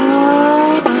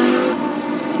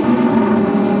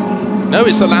 No,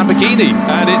 it's the Lamborghini,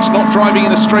 and it's not driving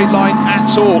in a straight line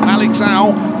at all. Alex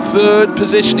Au, 3rd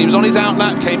position. He was on his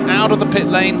outlap, came out of the pit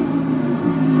lane.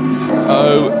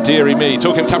 Oh, dearie me.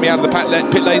 Talking coming out of the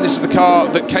pit lane, this is the car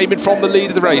that came in from the lead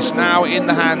of the race, now in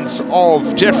the hands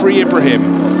of Jeffrey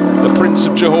Ibrahim, the Prince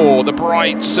of Johor, the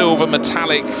bright silver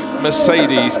metallic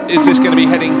Mercedes. Is this going to be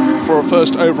heading for a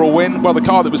 1st overall win? Well, the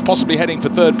car that was possibly heading for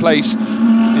 3rd place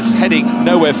is heading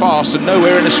nowhere fast and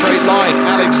nowhere in a straight line.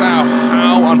 Alex Au,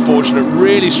 how unfortunate.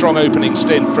 Really strong opening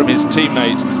stint from his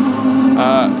teammate.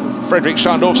 Frederick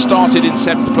Schandorf started in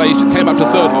 7th place and came up to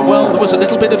 3rd. Well, there was a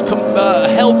little bit of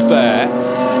help there,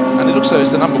 and it looks as though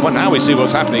it's the number 1. Now we see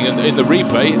what's happening in the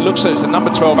replay. It looks as though it's the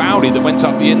number 12 Audi that went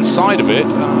up the inside of it.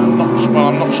 I'm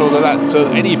not sure that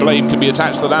any blame can be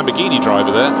attached to the Lamborghini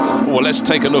driver there. Well, let's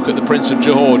take a look at the Prince of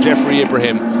Johor, Jeffrey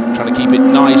Ibrahim, trying to keep it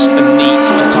nice and neat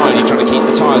and tidy, trying to keep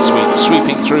the tyres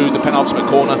sweeping through the penultimate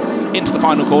corner into the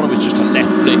final corner with just a left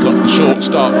flick onto the short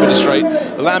start finish straight.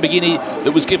 The Lamborghini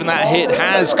that was given that hit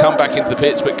has come back into the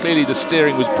pits, but clearly the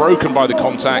steering was broken by the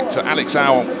contact. Alex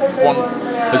Au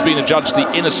has been adjudged the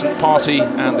innocent party,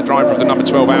 and the driver of the number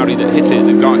 12 Audi that hit it,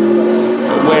 the guy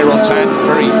wear on tan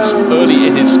very early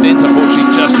in his stint,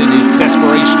 unfortunately just in his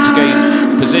desperation to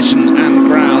gain position and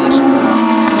ground.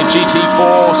 In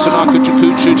GT4, Sunako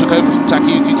Chikuchu took over from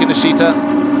Takayuki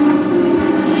Kinoshita.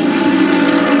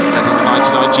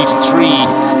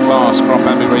 GT3 class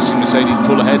Grand Prix Racing Mercedes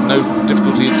pull ahead, no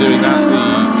difficulty in doing that.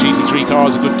 The GT3 car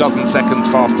is a good dozen seconds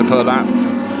faster per lap,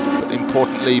 but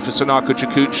importantly for Sunako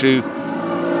Chikuchu,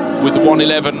 with the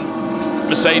 111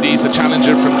 Mercedes, the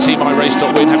challenger from Team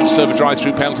iRace.win, having to serve a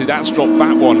drive-through penalty, that's dropped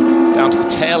that one down to the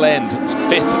tail end. It's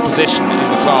 5th position in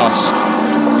the class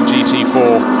in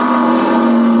GT4,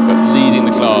 but leading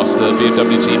the class, the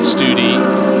BMW team Studi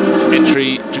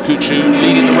entry, Chikuchu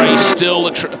leading the race, still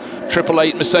the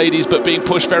 888 Mercedes, but being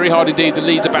pushed very hard indeed. The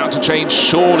lead's about to change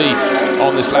surely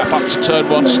on this lap up to turn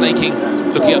 1, snaking,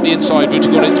 looking up the inside,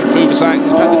 Vutagon in through Fuvasak.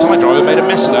 In fact, the tyre driver made a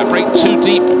mess of that, braked too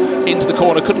deep into the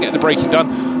corner, couldn't get the braking done,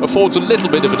 affords a little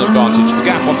bit of an advantage. The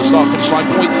gap on the start-finish line,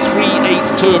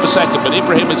 0.382 of a second, but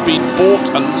Ibrahim has been bought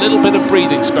a little bit of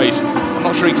breathing space. I'm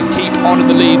not sure he can keep on in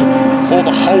the lead for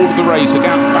the whole of the race. The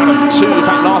gap about 2, in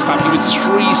fact last lap he was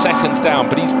 3 seconds down,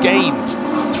 but he's gained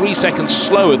 3 seconds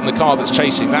slower than the car that's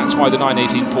chasing. That's why the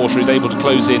 918 Porsche is able to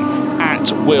close in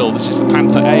at will. This is the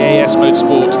Panther AAS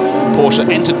Motorsport Porsche,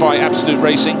 entered by Absolute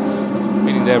Racing,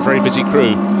 meaning they're a very busy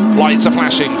crew. Lights are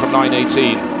flashing from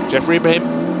 918. Jeffrey Ibrahim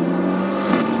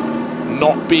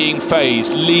not being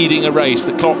phased, leading a race.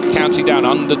 The clock counting down,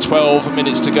 under 12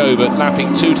 minutes to go, but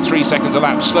lapping 2 to 3 seconds a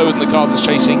lap slower than the car that's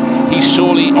chasing. He's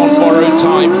surely on borrowed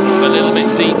time, a little bit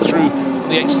deep through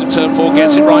the exit of turn 4,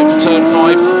 gets it right for turn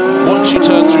 5. Once you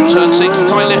turn through turn 6, the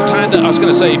tight left-hander, I was going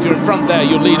to say, if you're in front there,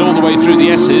 you'll lead all the way through the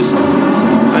S's.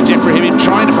 And Jeffrey Ibrahim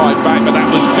trying to fight back, but that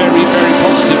was very, very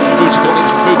positive from Vutagon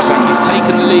into Fuvasak. He's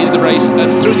taken the lead of the race,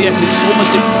 and through the S's, it's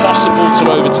almost impossible to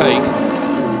overtake.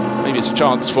 Maybe it's a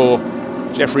chance for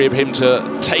Jeffrey Ibrahim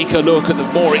to take a look at the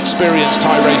more experienced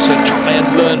Thai racer and try and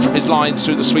learn from his lines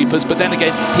through the sweepers. But then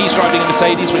again, he's driving a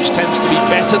Mercedes, which tends to be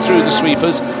better through the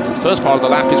sweepers. The first part of the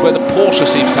lap is where the Porsche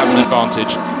seems to have an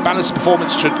advantage. Balanced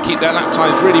performance should keep their lap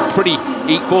times really pretty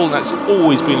equal, and that's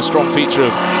always been a strong feature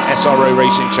of SRO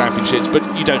Racing Championships. But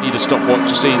you don't need a stopwatch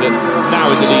to see that now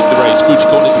in the lead of the race,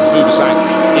 Intercontinental GT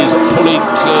is pulling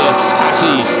clear at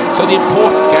ease. So the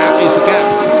important gap is the gap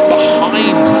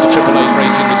behind the Triple Eight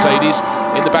Racing Mercedes.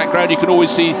 In the background, you can already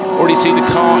see the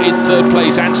car in third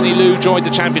place. Anthony Liu joined the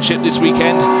championship this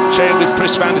weekend, sharing with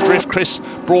Chris van der Drift. Chris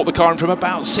brought the car in from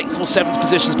about 6th or 7th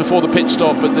positions before the pit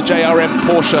stop, but the JRM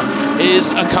Porsche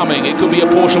is coming. It could be a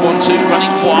Porsche 1-2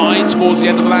 running wide towards the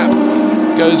end of the lap.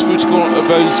 Goes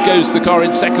the car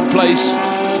in second place.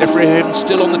 Jeffrey Ibrahim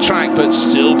still on the track, but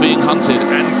still being hunted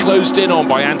and closed in on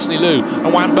by Anthony Liu.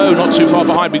 And Wambo not too far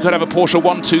behind. We could have a Porsche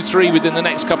 1-2-3 within the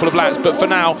next couple of laps. But for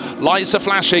now, lights are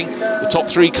flashing. The top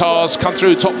 3 cars come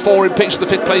through. Top 4 in picture. The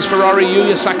 5th place Ferrari,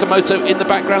 Yuya Sakamoto in the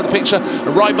background of the picture.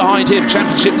 And right behind him,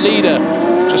 championship leader,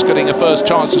 just getting a first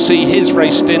chance to see his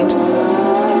race stint.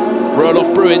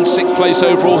 Roelof Bruins, 6th place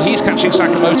overall. He's catching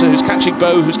Sakamoto, who's catching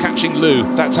Bo, who's catching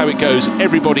Liu. That's how it goes.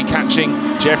 Everybody catching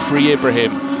Jeffrey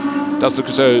Ibrahim. Does look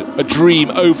as though a dream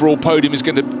overall podium is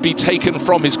going to be taken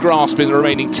from his grasp in the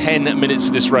remaining 10 minutes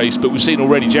of this race. But we've seen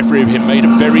already Jeffrey Ibrahim made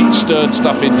a very stern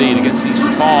stuff indeed against these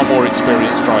far more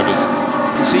experienced drivers.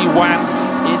 You can see Wan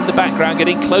in the background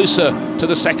getting closer to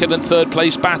the 2nd and 3rd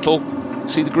place battle.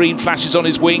 See the green flashes on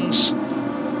his wings.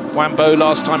 Wambo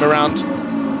last time around,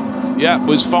 yeah,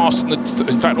 was fast.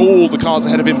 In fact, all the cars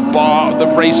ahead of him bar the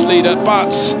race leader. But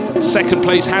 2nd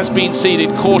place has been ceded.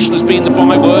 Caution has been the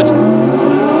byword.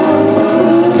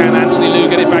 Can Anthony Liu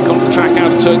get it back onto the track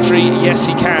out of turn 3? Yes,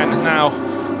 he can. Now,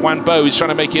 Wambo is trying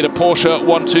to make it a Porsche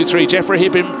 1-2-3. Jeffrey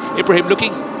Ibrahim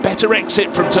looking better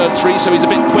exit from turn 3, so he's a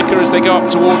bit quicker as they go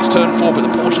up towards turn 4. But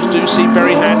the Porsches do seem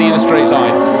very handy in a straight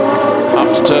line.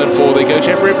 Up to turn 4 they go.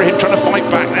 Jeffrey Ibrahim trying to fight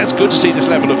back. That's good to see this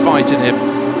level of fight in him.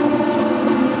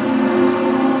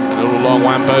 And all along,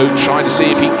 Wambo trying to see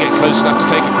if he can get close enough to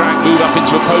take a crack, move up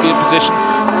into a podium position.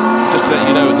 Just to let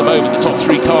you know, at the moment, the top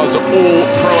 3 cars are all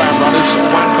Pro-Am runners.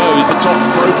 Wambo is the top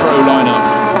Pro lineup.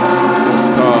 That's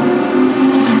the car.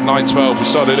 9:12, we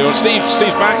started earlier on. Steve's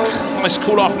back. Nice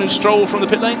cool afternoon stroll from the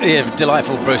pit lane. Yeah,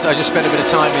 delightful, Bruce. I just spent a bit of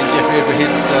time in Jeffrey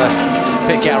Ibrahim's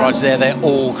pit garage there. They're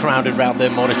all crowded around their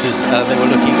monitors. They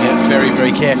were looking very,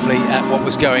 very carefully at what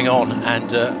was going on,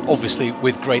 and obviously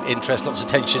with great interest, lots of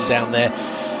tension down there.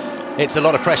 It's a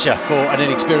lot of pressure for an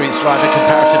inexperienced driver,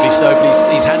 comparatively so, but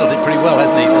he's handled it pretty well,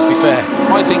 hasn't he? Let's be fair.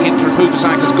 I think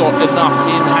Intercontinental has got enough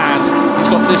in hand.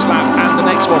 He's got this lap and the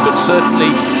next one, but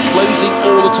certainly closing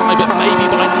all the time, but maybe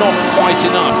by not quite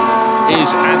enough,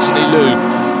 is Anthony Liu.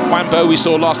 Wambo, we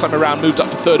saw last time around, moved up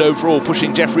to 3rd overall,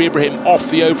 pushing Jeffrey Ibrahim off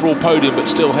the overall podium, but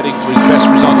still heading for his best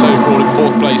results overall in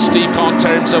 4th place. Steve can't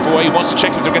tear himself away. He wants to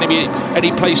check if there are going to be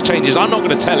any place changes. I'm not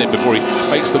going to tell him before he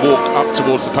makes the walk up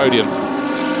towards the podium.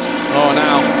 Oh,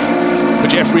 now for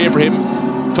Jeffrey Ibrahim,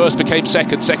 1st became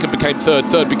 2nd, 2nd became 3rd,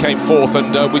 3rd became 4th,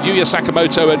 and with Yuya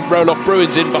Sakamoto and Roelof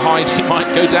Bruins in behind, he might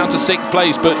go down to 6th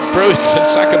place. But Bruins and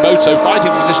Sakamoto fighting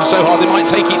for position so hard they might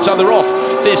take each other off.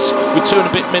 This, with 2 and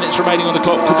a bit minutes remaining on the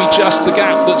clock, could be just the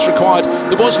gap that's required.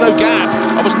 There was no gap.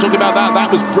 I wasn't talking about that. That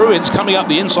was Bruins coming up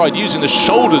the inside using the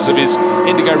shoulders of his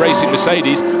Indigo Racing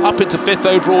Mercedes up into 5th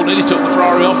overall. Nearly took the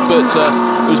Ferrari off, but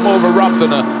it was more of a rub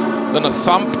than a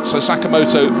thump. So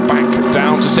Sakamoto back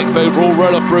down to 6th overall.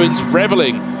 Roelof Bruins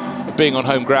revelling at being on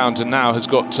home ground, and now has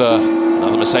got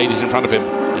another Mercedes in front of him,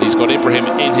 and he's got Ibrahim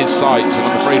in his sights. And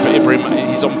I'm afraid for Ibrahim,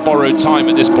 he's on borrowed time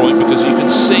at this point, because you can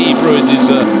see Bruins is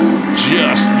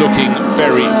just looking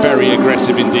very, very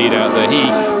aggressive indeed out there. He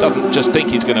doesn't just think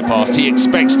he's going to pass, he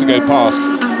expects to go past.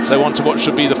 So on to what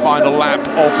should be the final lap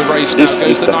of the race. This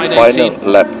is the final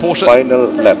lap. Porsche. Final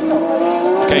lap.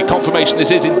 Okay, confirmation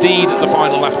this is indeed the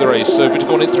final lap of the race. So if we've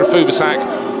gone in through Fuvasak,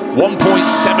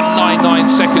 1.799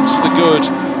 seconds to the good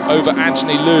over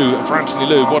Anthony Liu. And for Anthony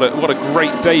Liu, what a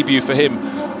great debut for him,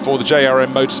 for the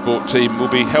JRM Motorsport team. Will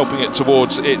be helping it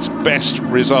towards its best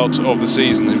result of the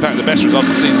season. In fact, the best result of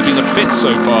the season has been the 5th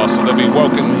so far, so they'll be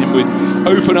welcoming him with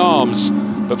open arms.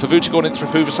 But for Vucicon in through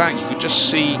Fuvasak, you could just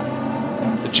see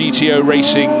the GTO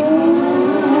Racing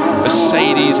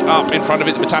Mercedes up in front of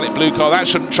it, the metallic blue car. That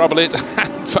shouldn't trouble it.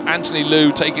 And for Anthony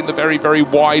Liu, taking the very, very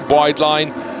wide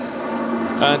line.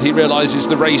 And he realises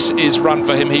the race is run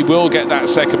for him. He will get that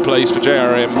 2nd place for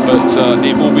JRM, but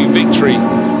it will be victory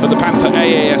for the Panther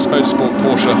AAS Motorsport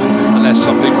Porsche, unless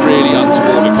something really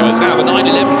untoward occurs. Now the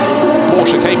 911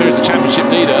 Porsche came here as a championship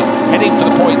leader, heading for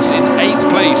the points in 8th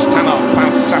place. Tanner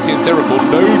Satin Thirical,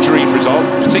 no dream result,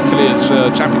 particularly as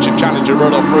championship challenger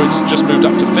Roloff Bruins has just moved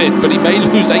up to 5th, but he may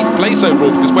lose 8th place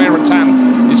overall because Warren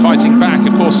Tan is fighting back.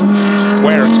 Of course,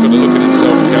 Warren's got to look at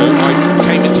himself and go, I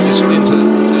came into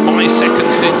my second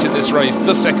stint in this race,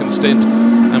 the second stint,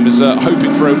 and was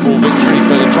hoping for overall victory,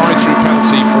 but a drive-through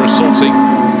penalty for assaulting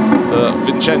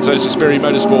Vincenzo Sospiri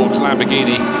Motorsports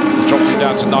Lamborghini has dropped him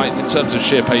down to 9th. In terms of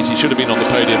sheer pace, he should have been on the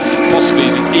podium, possibly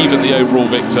even the overall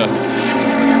victor.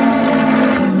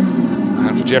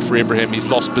 And for Jeffrey Ibrahim, he's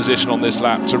lost position on this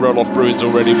lap to Roloff Bruins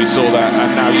already, we saw that,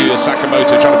 and now Yuya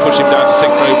Sakamoto trying to push him down to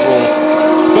 6th overall.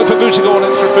 But for Vuitagorn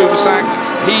and for Fuvasak,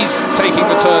 he's taking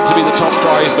the turn to be the top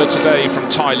driver today from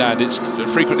Thailand. It's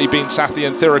frequently been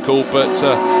Sathian Thirical, but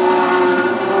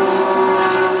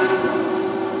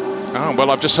well,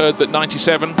 I've just heard that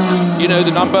 97, you know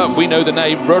the number, we know the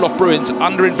name. Roloff Bruins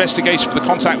under investigation for the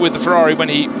contact with the Ferrari when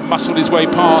he muscled his way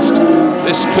past.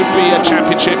 This could be a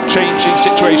championship changing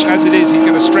situation. As it is, he's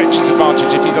going to stretch his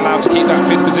advantage if he's allowed to keep that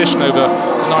 5th position over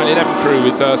the 911 crew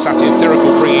with Sathian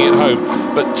Thirical bringing it home.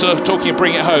 But talking of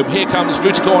bringing it home, here comes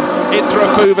Vuitagorn in through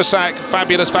a Fuvasak.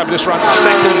 Fabulous, fabulous run.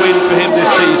 Second win for him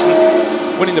this season,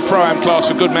 winning the Pro-Am class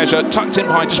for good measure, tucked in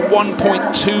behind just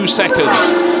 1.2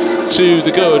 seconds to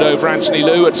the good over Anthony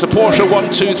Liu. It's a Porsche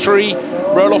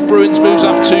 1-2-3. Roloff Bruins moves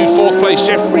up to 4th place.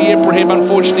 Jeffrey Ibrahim,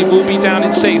 unfortunately, will be down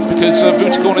in 6th because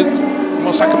Vuitagorn and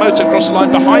Sakamoto crossed the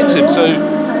line behind him. So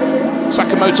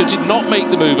Sakamoto did not make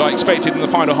the move I expected in the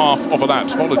final half of a lap.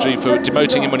 Apology for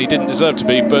demoting him when he didn't deserve to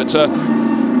be, but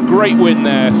great win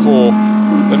there for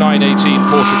the 918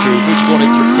 Porsche crew. Vuitagorn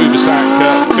in through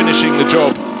Fuvasak, finishing the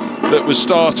job that was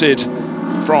started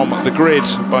from the grid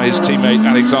by his teammate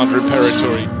Alexander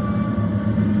Imperatori.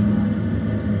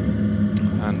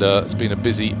 And it's been a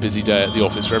busy, busy day at the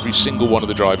office for every single one of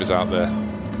the drivers out there.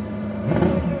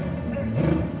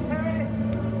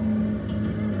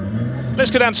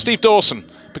 Let's go down to Steve Dawson,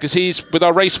 because he's with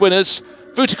our race winners,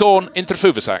 Vuitagorn in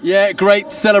Fuvasak. Yeah,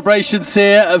 great celebrations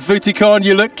here at Vuitagorn.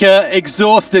 You look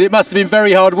exhausted. It must have been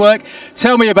very hard work.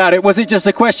 Tell me about it. Was it just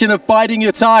a question of biding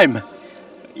your time?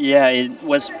 Yeah, it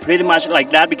was pretty much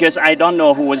like that because I don't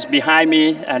know who was behind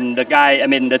me, and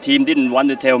the team didn't want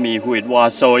to tell me who it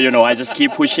was. So, I just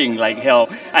keep pushing like hell.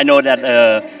 I know that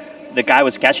the guy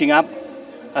was catching up.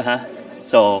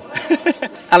 So.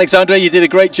 Alexandre, you did a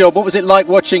great job. What was it like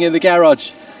watching in the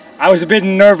garage? I was a bit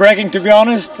nerve-wracking, to be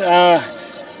honest.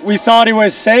 We thought it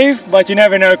was safe, but you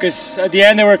never know, because at the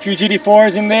end there were a few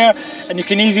GT4s in there, and you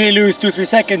can easily lose 2-3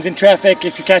 seconds in traffic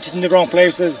if you catch it in the wrong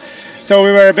places. So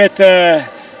we were a bit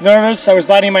nervous. I was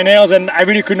biting my nails, and I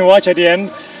really couldn't watch at the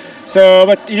end. So,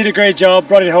 but he did a great job,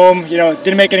 brought it home,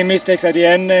 didn't make any mistakes at the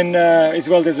end, and it's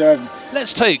well deserved.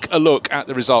 Let's take a look at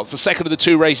the results. The second of the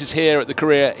 2 races here at the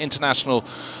Korea International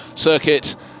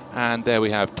Circuit. And there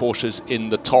we have Porsches in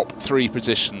the top 3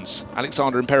 positions.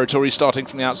 Alexander Imperatori starting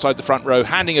from the outside the front row,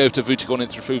 handing over to Vuitagorn in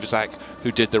through Fuvasak,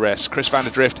 who did the rest. Chris van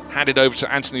der Drift handed over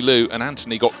to Anthony Liu, and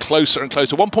Anthony got closer and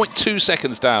closer, 1.2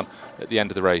 seconds down at the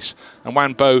end of the race. And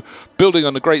Wan Bo building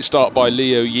on a great start by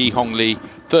Leo Yi Hong Lee,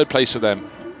 3rd place for them.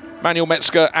 Manuel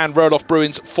Metzger and Roloff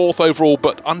Bruins 4th overall,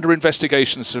 but under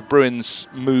investigation, so Bruins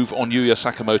move on Yuya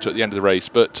Sakamoto at the end of the race.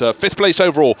 But 5th place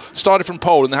overall, started from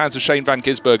pole in the hands of Shane van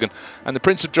Gisbergen. And the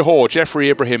Prince of Johor,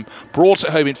 Jeffrey Ibrahim, brought it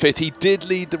home in 5th. He did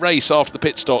lead the race after the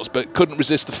pit stops, but couldn't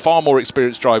resist the far more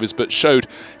experienced drivers, but showed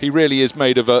he really is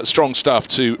made of strong stuff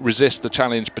to resist the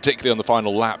challenge, particularly on the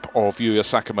final lap of Yuya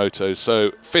Sakamoto.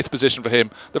 So 5th position for him,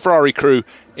 the Ferrari crew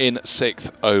in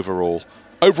 6th overall.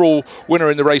 Overall winner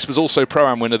in the race was also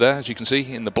Pro-Am winner there, as you can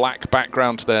see, in the black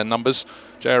background to their numbers.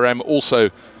 JRM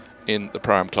also in the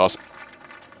Pro-Am class.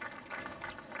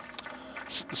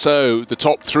 So the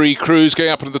top 3 crews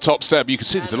going up onto the top step. You can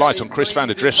see the delight on Chris van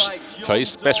der Drift's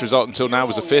face. Best result until now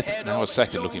was a 5th, now a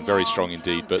 2nd, looking very strong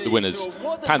indeed. But the winners,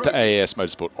 Panther AAS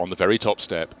Motorsport on the very top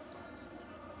step.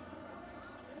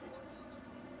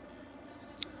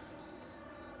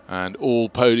 And all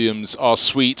podiums are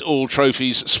sweet, all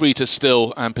trophies sweeter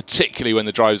still, and particularly when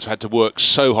the drivers have had to work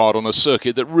so hard on a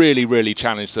circuit that really, really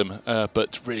challenged them.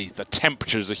 But really, the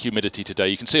temperatures, the humidity today,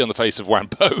 you can see on the face of Wan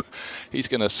Bo, he's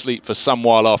going to sleep for some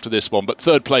while after this one. But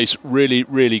 3rd place, really,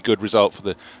 really good result for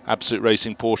the Absolute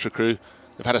Racing Porsche crew.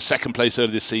 They've had a 2nd place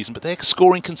earlier this season, but they're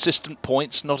scoring consistent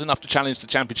points, not enough to challenge the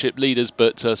championship leaders,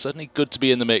 but certainly good to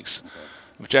be in the mix.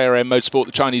 With JRM Motorsport,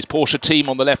 the Chinese Porsche team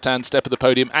on the left-hand step of the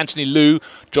podium. Anthony Liu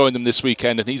joined them this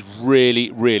weekend, and he's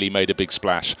really, really made a big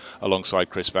splash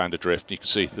alongside Chris van der Drift. You can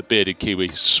see the bearded Kiwi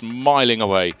smiling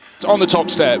away. On the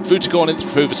top step, Vuitagorn into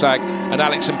Fuvasak and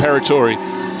Alex Imperatori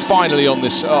finally on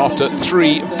this after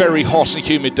 3 very hot and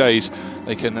humid days.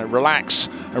 they can relax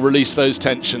and release those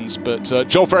tensions. But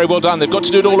job very well done. They've got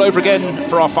to do it all over again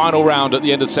for our final round at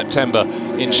the end of September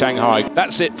in Shanghai.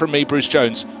 That's it from me, Bruce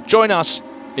Jones. Join us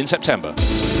in September.